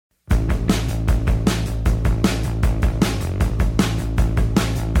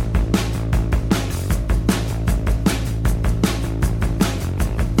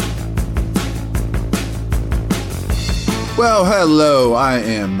Well, hello, I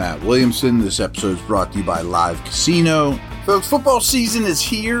am Matt Williamson. This episode is brought to you by Live Casino. Folks, football season is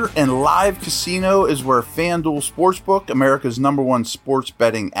here, and Live Casino is where FanDuel Sportsbook, America's #1 sports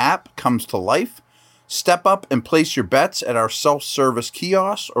betting app, comes to life. Step up and place your bets at our self-service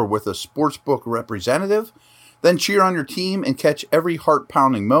kiosks or with a sportsbook representative. Then cheer on your team and catch every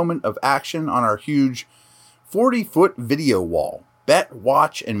heart-pounding moment of action on our huge 40-foot video wall. Bet,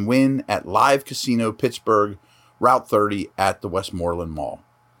 watch, and win at Live Casino Pittsburgh, Route 30 at the Westmoreland Mall.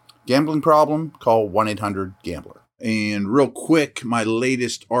 Gambling problem? Call 1-800-GAMBLER. And real quick, my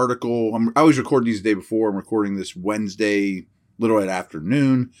latest article, I always record these the day before. I'm recording this Wednesday, little at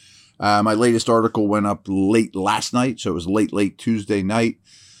afternoon. My latest article went up late last night, so it was late Tuesday night.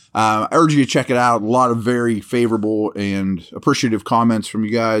 I urge you to check it out. A lot of very favorable and appreciative comments from you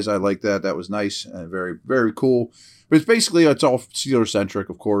guys. I like that. That was nice. Very, very cool. But it's all Steelers-centric,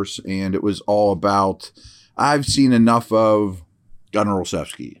 of course, and it was all about, I've seen enough of Gunnar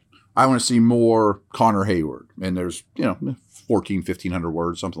Olszewski. I want to see more Connor Hayward. And there's, 1,500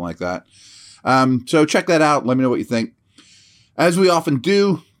 words, something like that. So check that out. Let me know what you think. As we often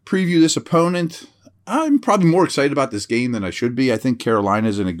do, preview this opponent. I'm probably more excited about this game than I should be. I think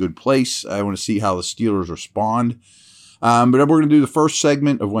Carolina's in a good place. I want to see how the Steelers respond. But we're going to do the first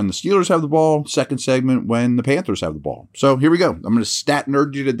segment of when the Steelers have the ball, second segment when the Panthers have the ball. So here we go. I'm going to stat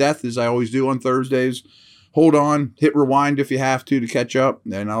nerd you to death as I always do on Thursdays. Hold on, hit rewind if you have to catch up,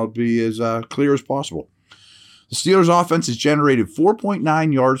 and I'll be as clear as possible. The Steelers' offense has generated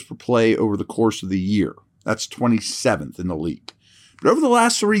 4.9 yards per play over the course of the year. That's 27th in the league. But over the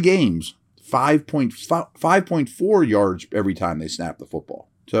last 3 games, 5.4 yards every time they snap the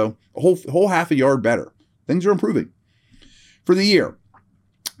football. So a whole half a yard better. Things are improving. For the year,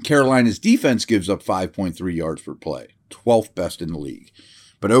 Carolina's defense gives up 5.3 yards per play, 12th best in the league.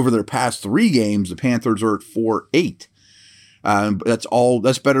 But over their past 3 games, the Panthers are at 4.8.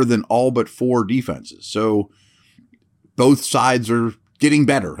 That's better than all but 4 defenses. So both sides are getting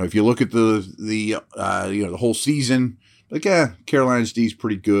better. If you look at the whole season, Carolina's D is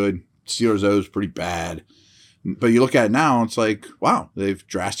pretty good. Steelers O is pretty bad. But you look at it now, it's like, wow, they've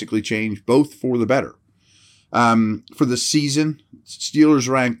drastically changed both for the better. For the season, Steelers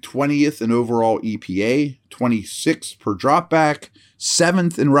ranked 20th in overall EPA, 26th per dropback,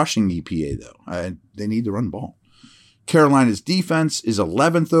 7th in rushing EPA, though. They need to run the ball. Carolina's defense is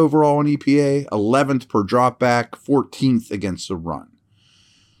 11th overall in EPA, 11th per dropback, 14th against the run.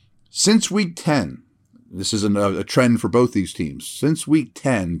 Since week 10, this is a trend for both these teams. Since week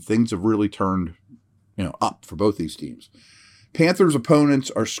 10, things have really turned up for both these teams. Panthers' opponents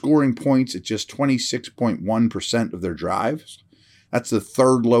are scoring points at just 26.1% of their drives. That's the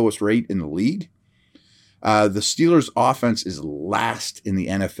 3rd lowest rate in the league. The Steelers' offense is last in the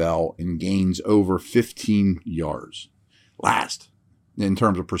NFL in gains over 15 yards. Last in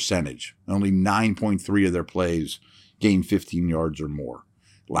terms of percentage. Only 9.3 of their plays gain 15 yards or more.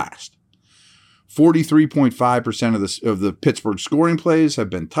 Last. 43.5% of the Pittsburgh scoring plays have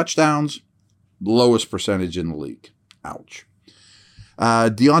been touchdowns. Lowest percentage in the league. Ouch.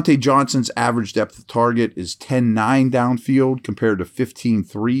 Deontay Johnson's average depth of target is 10.9 downfield compared to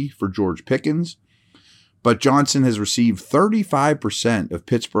 15.3 for George Pickens. But Johnson has received 35% of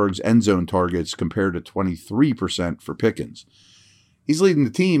Pittsburgh's end zone targets compared to 23% for Pickens. He's leading the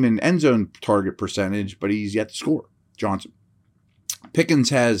team in end zone target percentage, but he's yet to score. Johnson.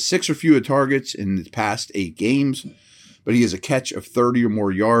 Pickens has 6 or fewer targets in the past 8 games, but he has a catch of 30 or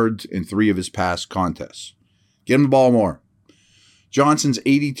more yards in 3 of his past contests. Get him the ball more. Johnson's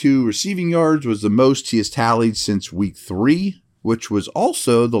 82 receiving yards was the most he has tallied since week 3, which was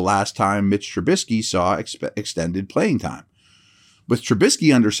also the last time Mitch Trubisky saw extended playing time. With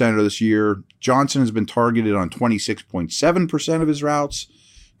Trubisky under center this year, Johnson has been targeted on 26.7% of his routes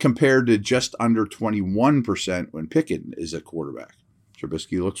compared to just under 21% when Pickett is at quarterback.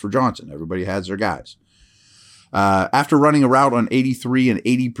 Trubisky looks for Johnson. Everybody has their guys. After running a route on 83 and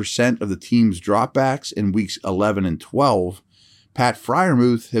 80% of the team's dropbacks in weeks 11 and 12, Pat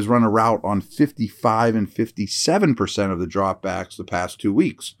Freiermuth has run a route on 55 and 57% of the dropbacks the past 2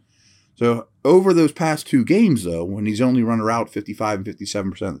 weeks. So over those past 2 games, though, when he's only run a route 55 and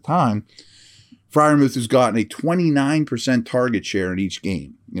 57% of the time, Freiermuth has gotten a 29% target share in each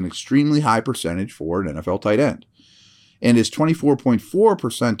game, an extremely high percentage for an NFL tight end. And his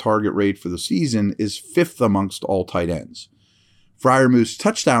 24.4% target rate for the season is 5th amongst all tight ends. Freiermuth's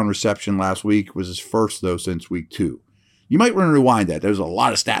touchdown reception last week was his first, though, since week 2. You might want to rewind that. There's a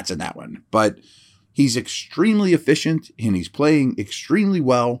lot of stats in that one. But he's extremely efficient, and he's playing extremely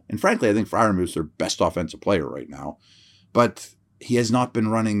well. And frankly, I think Freiermuth's their best offensive player right now. But he has not been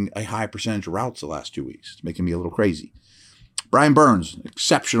running a high percentage of routes the last 2 weeks. It's making me a little crazy. Brian Burns,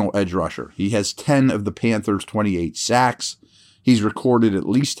 exceptional edge rusher. He has 10 of the Panthers' 28 sacks. He's recorded at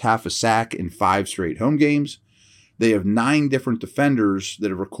least half a sack in 5 straight home games. They have 9 different defenders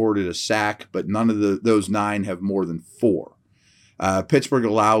that have recorded a sack, but none of those 9 have more than 4. Pittsburgh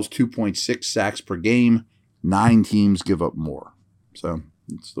allows 2.6 sacks per game. 9 teams give up more. So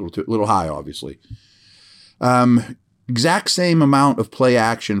it's a little high, obviously. Exact same amount of play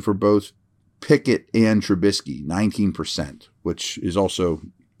action for both Pickett and Trubisky, 19%, which is also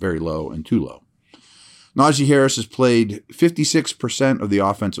very low and too low. Najee Harris has played 56% of the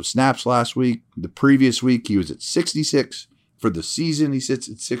offensive snaps last week. The previous week, he was at 66. For the season, he sits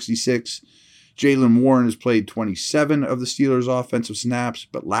at 66. Jaylen Warren has played 27 of the Steelers' offensive snaps,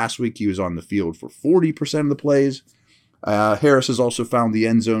 but last week he was on the field for 40% of the plays. Harris has also found the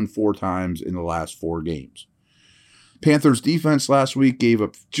end zone 4 times in the last 4 games. Panthers defense last week gave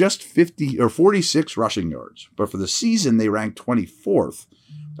up just 46 rushing yards, but for the season they ranked 24th,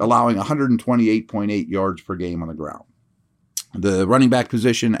 allowing 128.8 yards per game on the ground. The running back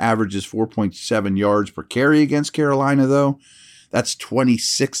position averages 4.7 yards per carry against Carolina, though. That's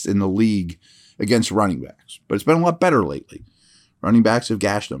 26th in the league against running backs, but it's been a lot better lately. Running backs have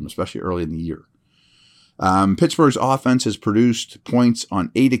gashed them, especially early in the year. Pittsburgh's offense has produced points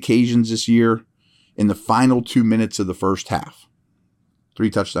on 8 occasions this year in the final 2 minutes of the first half. 3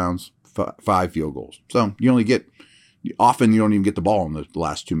 touchdowns, 5 field goals. So you don't even get the ball in the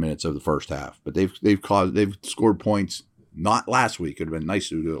last 2 minutes of the first half. But they've scored points. Not last week. It would have been nice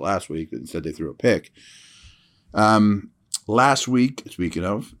to do it last week. Instead, they threw a pick. Last week, speaking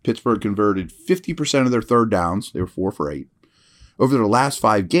of, Pittsburgh converted 50% of their third downs. They were 4 for 8. Over their last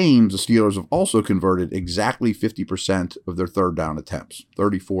 5 games, the Steelers have also converted exactly 50% of their third down attempts,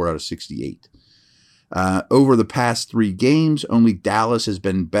 34 out of 68. Over the past 3 games, only Dallas has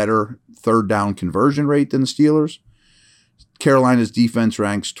been better third down conversion rate than the Steelers. Carolina's defense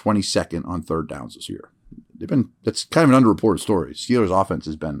ranks 22nd on third downs this year. That's kind of an underreported story. Steelers' offense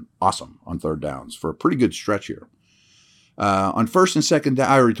has been awesome on third downs for a pretty good stretch here. On first and second down,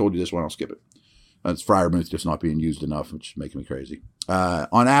 I already told you this one, I'll skip it. It's Freiermuth just not being used enough, which is making me crazy.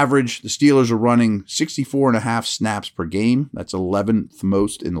 On average, the Steelers are running 64.5 snaps per game. That's 11th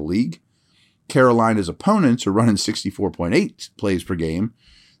most in the league. Carolina's opponents are running 64.8 plays per game.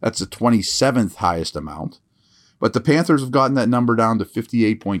 That's the 27th highest amount. But the Panthers have gotten that number down to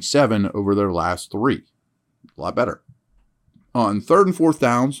 58.7 over their last 3. A lot better. On third and fourth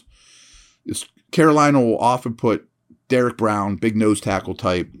downs, Carolina will often put Derek Brown, big nose tackle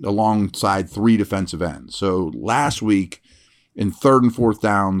type, alongside 3 defensive ends. So last week, in third and fourth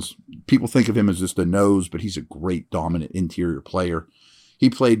downs, people think of him as just a nose, but he's a great dominant interior player. He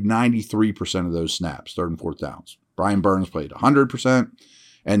played 93% of those snaps, third and fourth downs. Brian Burns played 100%.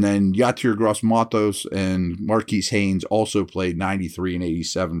 And then Yatir Gross-Matos and Marquise Haynes also played 93 and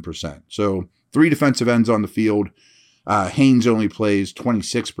 87%. So 3 defensive ends on the field. Haynes only plays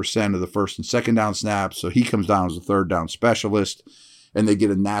 26% of the first and second down snaps, so he comes down as a third down specialist, and they get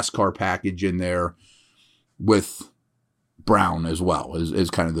a NASCAR package in there with Brown as well,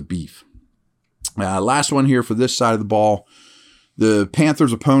 as kind of the beef. Last one here for this side of the ball. The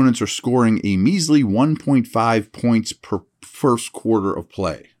Panthers' opponents are scoring a measly 1.5 points per first quarter of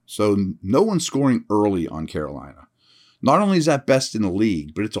play. So no one's scoring early on Carolina. Not only is that best in the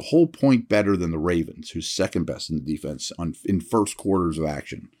league, but it's a whole point better than the Ravens, who's second best in the defense in first quarters of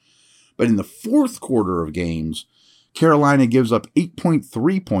action. But in the fourth quarter of games, Carolina gives up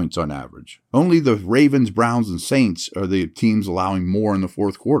 8.3 points on average. Only the Ravens, Browns, and Saints are the teams allowing more in the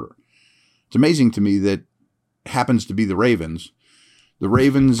fourth quarter. It's amazing to me that happens to be the Ravens. The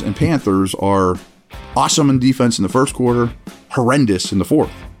Ravens and Panthers are awesome in defense in the first quarter, horrendous in the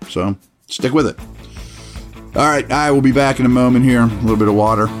fourth. So stick with it. All right, I will be back in a moment here. A little bit of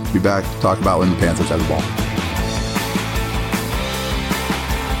water. Be back to talk about when the Panthers have the ball.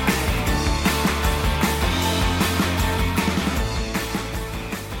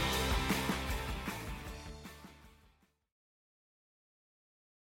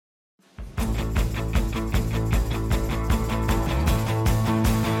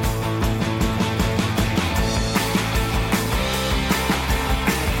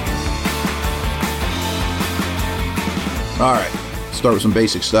 All right, start with some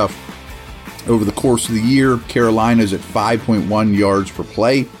basic stuff. Over the course of the year, Carolina's at 5.1 yards per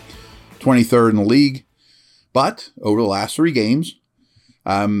play, 23rd in the league. But over the last 3 games,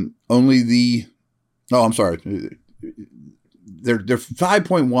 they're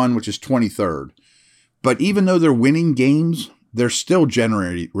 5.1, which is 23rd. But even though they're winning games, they're still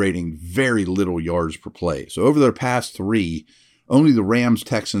generating very little yards per play. So over their past 3, only the Rams,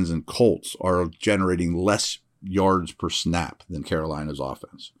 Texans, and Colts are generating less yards per snap than Carolina's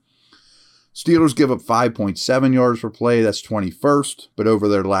offense. Steelers give up 5.7 yards per play. That's 21st. But over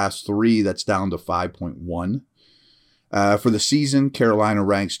their last 3, that's down to 5.1. For the season, Carolina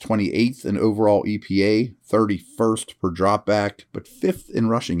ranks 28th in overall EPA, 31st per dropback, but 5th in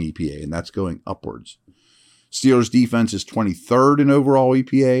rushing EPA, and that's going upwards. Steelers defense is 23rd in overall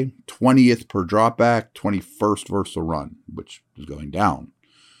EPA, 20th per dropback, 21st versus the run, which is going down.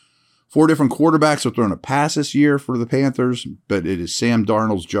 4 different quarterbacks have thrown a pass this year for the Panthers, but it is Sam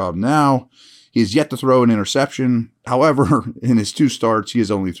Darnold's job now. He has yet to throw an interception. However, in his 2 starts, he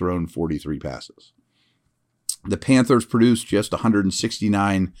has only thrown 43 passes. The Panthers produced just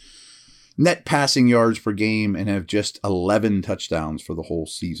 169 net passing yards per game and have just 11 touchdowns for the whole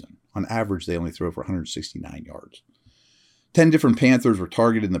season. On average, they only throw for 169 yards. 10 different Panthers were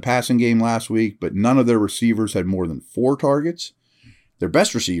targeted in the passing game last week, but none of their receivers had more than 4 targets. Their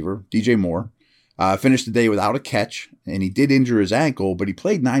best receiver, DJ Moore, finished the day without a catch, and he did injure his ankle, but he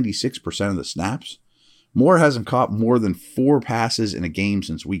played 96% of the snaps. Moore hasn't caught more than 4 passes in a game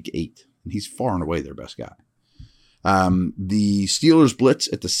since week 8, and he's far and away their best guy. The Steelers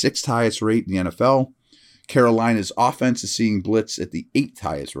blitz at the 6th highest rate in the NFL. Carolina's offense is seeing blitz at the 8th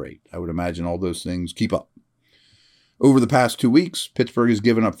highest rate. I would imagine all those things keep up. Over the past 2 weeks, Pittsburgh has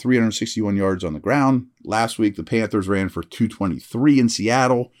given up 361 yards on the ground. Last week, the Panthers ran for 223 in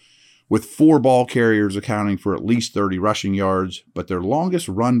Seattle, with 4 ball carriers accounting for at least 30 rushing yards, but their longest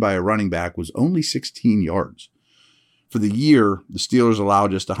run by a running back was only 16 yards. For the year, the Steelers allow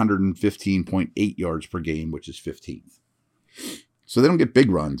just 115.8 yards per game, which is 15th. So they don't get big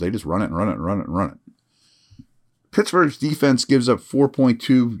runs. They just run it and run it and run it and run it. Pittsburgh's defense gives up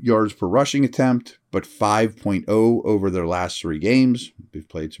 4.2 yards per rushing attempt, but 5.0 over their last 3 games. They've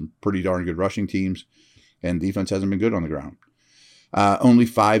played some pretty darn good rushing teams, and defense hasn't been good on the ground. Only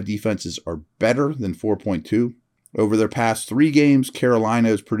 5 defenses are better than 4.2. Over their past 3 games, Carolina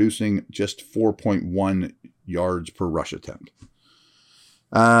is producing just 4.1 yards per rush attempt.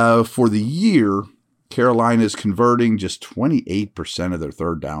 For the year, Carolina is converting just 28% of their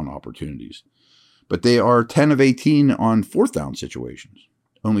third down opportunities, but they are 10 of 18 on 4th down situations.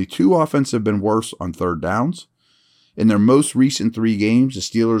 Only 2 offenses have been worse on 3rd downs. In their most recent 3 games, the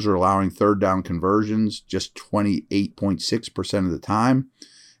Steelers are allowing 3rd down conversions just 28.6% of the time,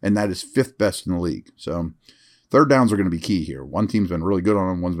 and that is 5th best in the league. So 3rd downs are going to be key here. One team's been really good on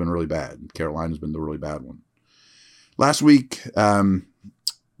them, one's been really bad. Carolina's been the really bad one. Last week,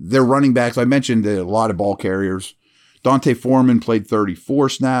 their running backs, I mentioned a lot of ball carriers. Dante Foreman played 34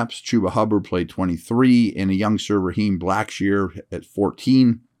 snaps, Chuba Hubbard played 23, and a youngster, Raheem Blackshear, at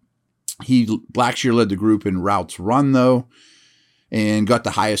 14. Blackshear led the group in routes run, though, and got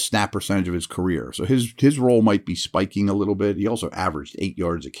the highest snap percentage of his career. So his role might be spiking a little bit. He also averaged 8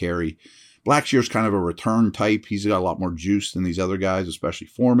 yards a carry. Blackshear's kind of a return type. He's got a lot more juice than these other guys, especially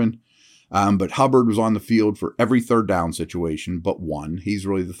Foreman. But Hubbard was on the field for every 3rd down situation but 1. He's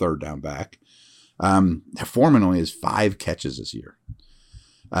really the 3rd down back. Foreman only has 5 catches this year.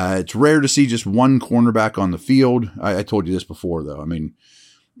 It's rare to see just 1 cornerback on the field. I told you this before, though. I mean,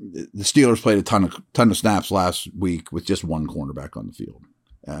 the Steelers played a ton of snaps last week with just 1 cornerback on the field.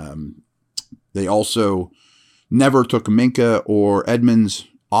 They also never took Minka or Edmonds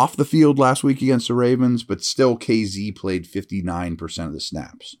off the field last week against the Ravens, but still KZ played 59% of the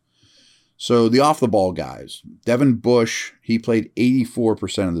snaps. So the off-the-ball guys, Devin Bush, he played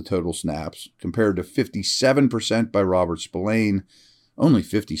 84% of the total snaps, compared to 57% by Robert Spillane, only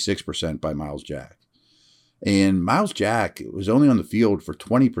 56% by Miles Jack. And Miles Jack was only on the field for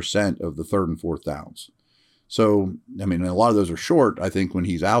 20% of the 3rd and 4th downs. So, I mean, a lot of those are short, I think, when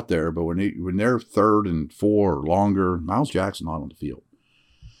he's out there, but when they're 3rd and 4 or longer, Miles Jack's not on the field.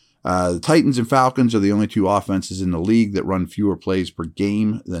 The Titans and Falcons are the only 2 offenses in the league that run fewer plays per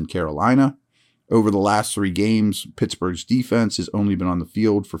game than Carolina. Over the last 3 games, Pittsburgh's defense has only been on the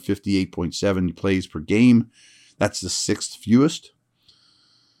field for 58.7 plays per game. That's the 6th fewest.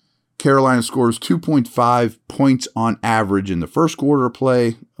 Carolina scores 2.5 points on average in the first quarter of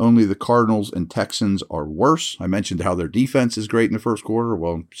play. Only the Cardinals and Texans are worse. I mentioned how their defense is great in the first quarter.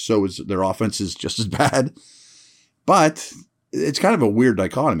 Well, so is their offense is just as bad. But it's kind of a weird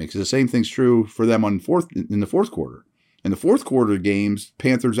dichotomy because the same thing's true for them in the fourth quarter. In the fourth quarter games,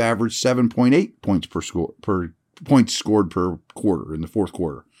 Panthers averaged 7.8 points per points scored per quarter in the fourth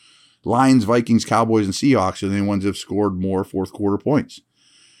quarter. Lions, Vikings, Cowboys, and Seahawks are the only ones that have scored more fourth quarter points.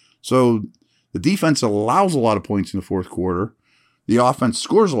 So the defense allows a lot of points in the fourth quarter. The offense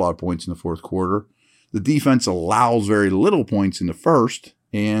scores a lot of points in the fourth quarter. The defense allows very little points in the first.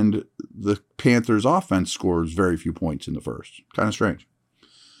 And the Panthers offense scores very few points in the first. Kind of strange.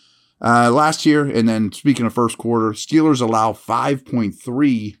 Last year, and then speaking of first quarter, Steelers allow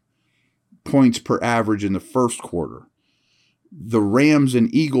 5.3 points per average in the first quarter. The Rams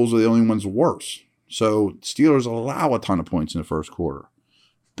and Eagles are the only ones worse. So Steelers allow a ton of points in the first quarter.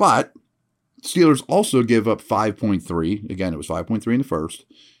 But Steelers also give up 5.3. Again, it was 5.3 in the first.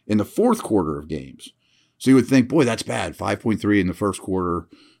 In the fourth quarter of games. So you would think, boy, that's bad. 5.3 in the first quarter,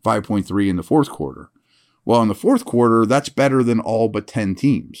 5.3 in the fourth quarter. Well, in the fourth quarter, that's better than all but 10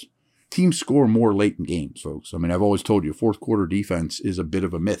 teams. Teams score more late in games, folks. I mean, I've always told you, fourth quarter defense is a bit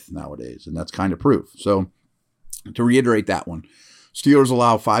of a myth nowadays, and that's kind of proof. So to reiterate that one, Steelers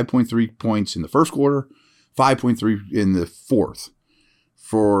allow 5.3 points in the first quarter, 5.3 in the fourth.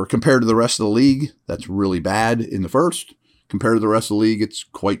 For compared to the rest of the league, that's really bad in the first. Compared to the rest of the league, it's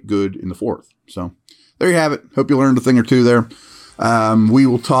quite good in the fourth. So there you have it. Hope you learned a thing or two there. We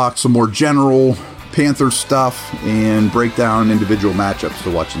will talk some more general Panthers stuff and break down individual matchups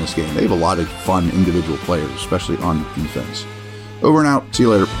to watch in this game. They have a lot of fun individual players, especially on defense. Over and out. See you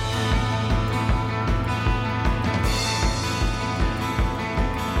later.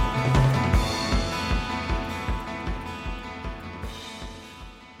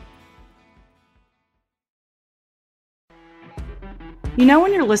 You know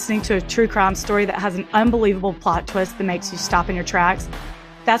when you're listening to a true crime story that has an unbelievable plot twist that makes you stop in your tracks?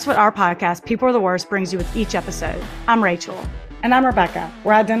 That's what our podcast, People Are the Worst, brings you with each episode. I'm Rachel. And I'm Rebecca.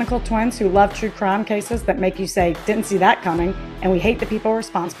 We're identical twins who love true crime cases that make you say, didn't see that coming, and we hate the people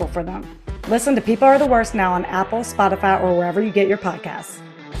responsible for them. Listen to People Are the Worst now on Apple, Spotify, or wherever you get your podcasts.